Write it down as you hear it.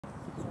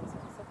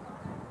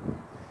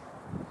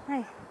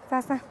Hai,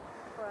 sasa.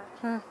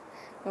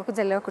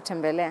 Nimekuja leo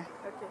kutembelea.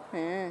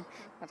 Okay.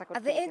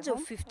 At the age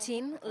of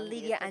 15,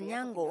 Lydia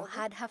Anyango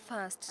had her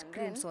first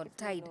crimson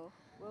tide.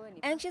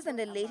 Anxious and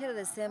elated at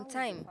the same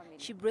time,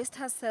 she braced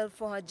herself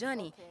for her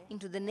journey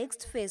into the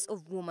next phase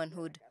of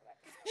womanhood.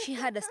 She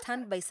had a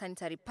standby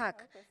sanitary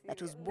pack that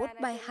was bought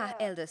by her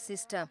elder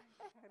sister.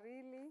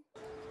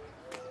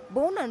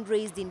 Born and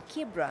raised in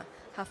Kibra,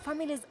 her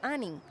family's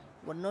earning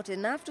were not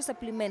enough to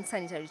supplement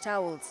sanitary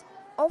towels.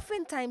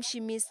 Oftentimes, she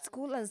missed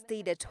school and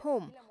stayed at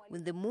home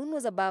when the moon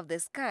was above the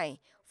sky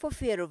for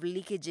fear of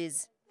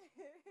leakages.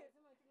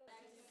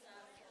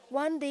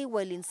 One day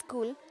while in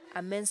school,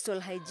 a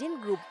menstrual hygiene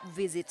group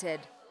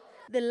visited.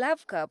 The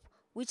Love Cup,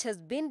 which has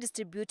been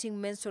distributing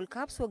menstrual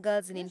cups for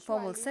girls in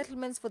informal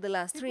settlements for the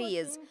last 3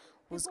 years,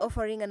 was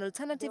offering an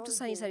alternative to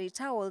sanitary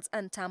towels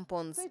and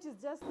tampons. So it is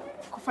just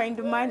to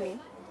find money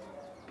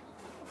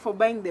for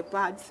buying the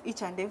pads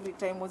each and every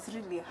time was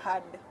really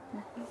hard.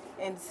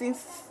 And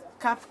since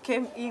cup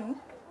came in,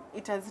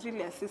 it has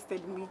really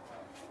assisted me.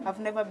 I've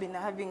never been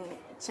having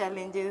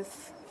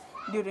challenges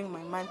during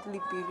my monthly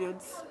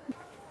periods.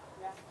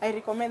 I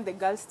recommend the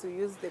girls to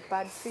use the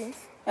pad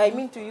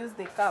to use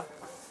the cup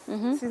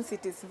since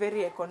it is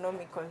very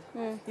economical.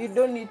 You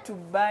don't need to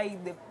buy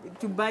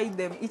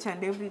them each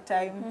and every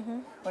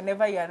time.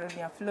 Whenever you are on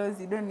your floors,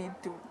 you don't need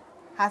to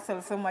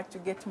hustle so much to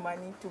get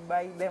money to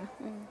buy them.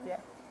 Yeah,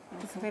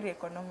 it's very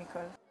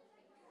economical.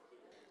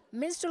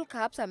 Menstrual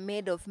cups are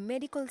made of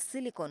medical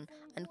silicone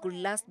and could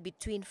last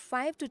between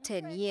 5 to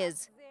 10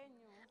 years.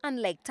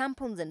 Unlike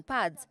tampons and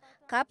pads,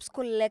 cups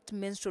collect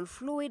menstrual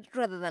fluid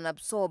rather than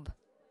absorb.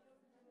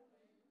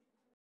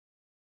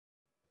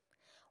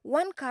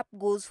 One cup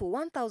goes for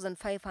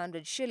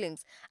 1,500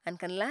 shillings and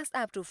can last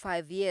up to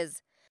 5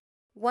 years.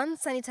 One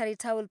sanitary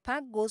towel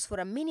pack goes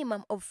for a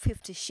minimum of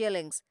 50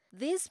 shillings.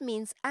 This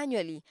means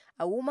annually,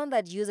 a woman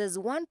that uses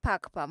one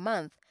pack per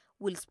month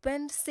will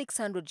spend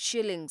 600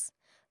 shillings.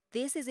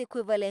 This is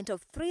equivalent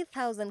of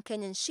 3,000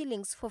 Kenyan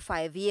shillings for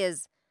 5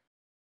 years.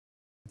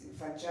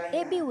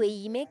 Ebi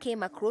Weime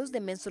came across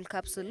the menstrual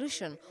cup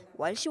solution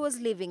while she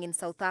was living in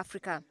South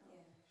Africa.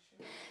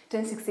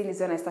 2016 is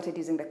when I started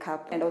using the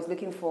cup, and I was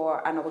looking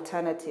for an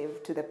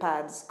alternative to the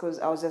pads because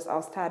I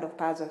was tired of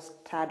pads, I was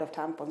tired of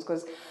tampons,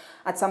 because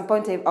at some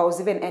point I was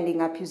even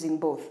ending up using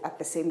both at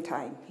the same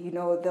time. And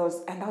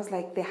I was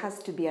like, there has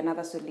to be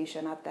another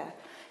solution out there.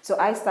 So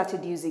I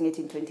started using it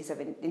in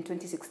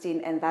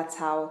 2016, and that's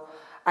how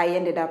I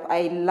ended up.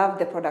 I loved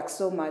the product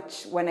so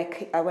much. When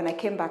I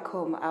came back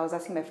home, I was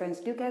asking my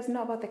friends, do you guys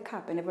know about the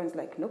cup? And everyone's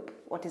like, nope,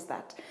 what is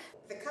that?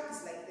 The cup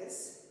is like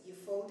this. You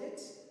fold it.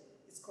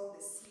 It's called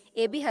the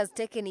Ebi has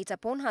taken it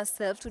upon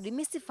herself to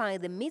demystify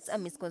the myths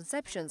and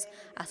misconceptions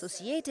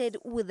associated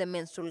with the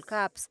menstrual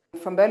cups.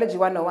 From Biology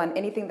 101,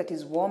 anything that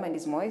is warm and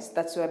is moist,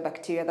 that's where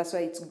bacteria, that's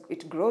why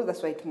it grows,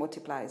 that's why it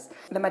multiplies.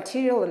 The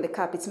material in the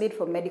cup, it's made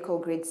from medical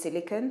grade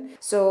silicone.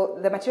 So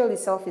the material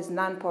itself is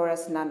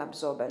non-porous,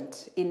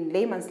 non-absorbent. In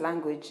layman's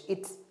language,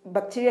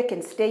 bacteria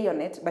can stay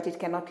on it, but it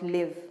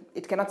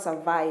cannot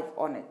survive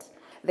on it.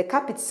 The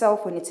cup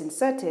itself, when it's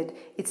inserted,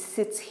 it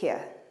sits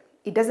here.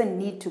 It doesn't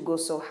need to go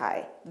so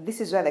high.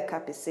 This is where the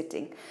cup is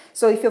sitting.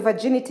 So if your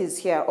virginity is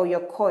here, or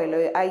your coil,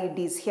 or your IUD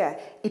is here,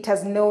 it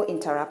has no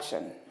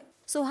interruption.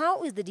 So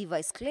how is the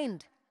device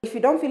cleaned? If you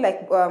don't feel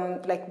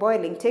like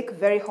boiling, take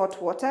very hot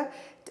water,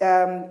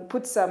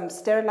 put some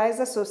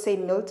sterilizer, so say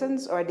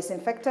Milton's or a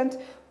disinfectant,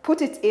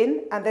 put it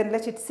in, and then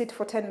let it sit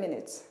for 10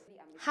 minutes.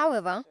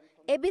 However,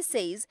 Ebi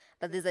says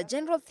that there's a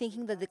general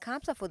thinking that the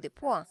cups are for the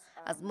poor,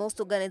 as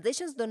most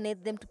organizations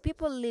donate them to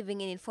people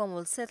living in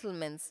informal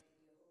settlements.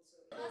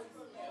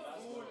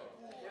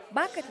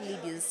 Back at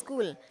Lydia's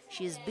school,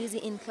 she is busy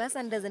in class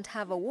and doesn't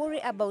have a worry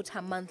about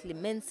her monthly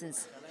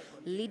menses.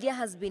 Lydia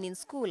has been in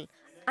school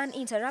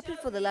uninterrupted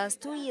for the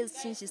last 2 years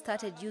since she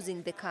started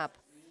using the cup.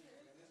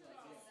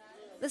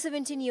 The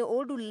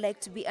 17-year-old would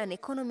like to be an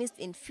economist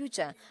in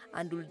future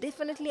and will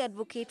definitely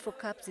advocate for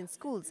cups in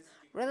schools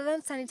rather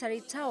than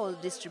sanitary towel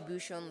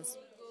distributions.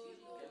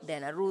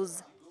 Dana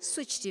Rose,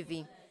 Switch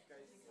TV.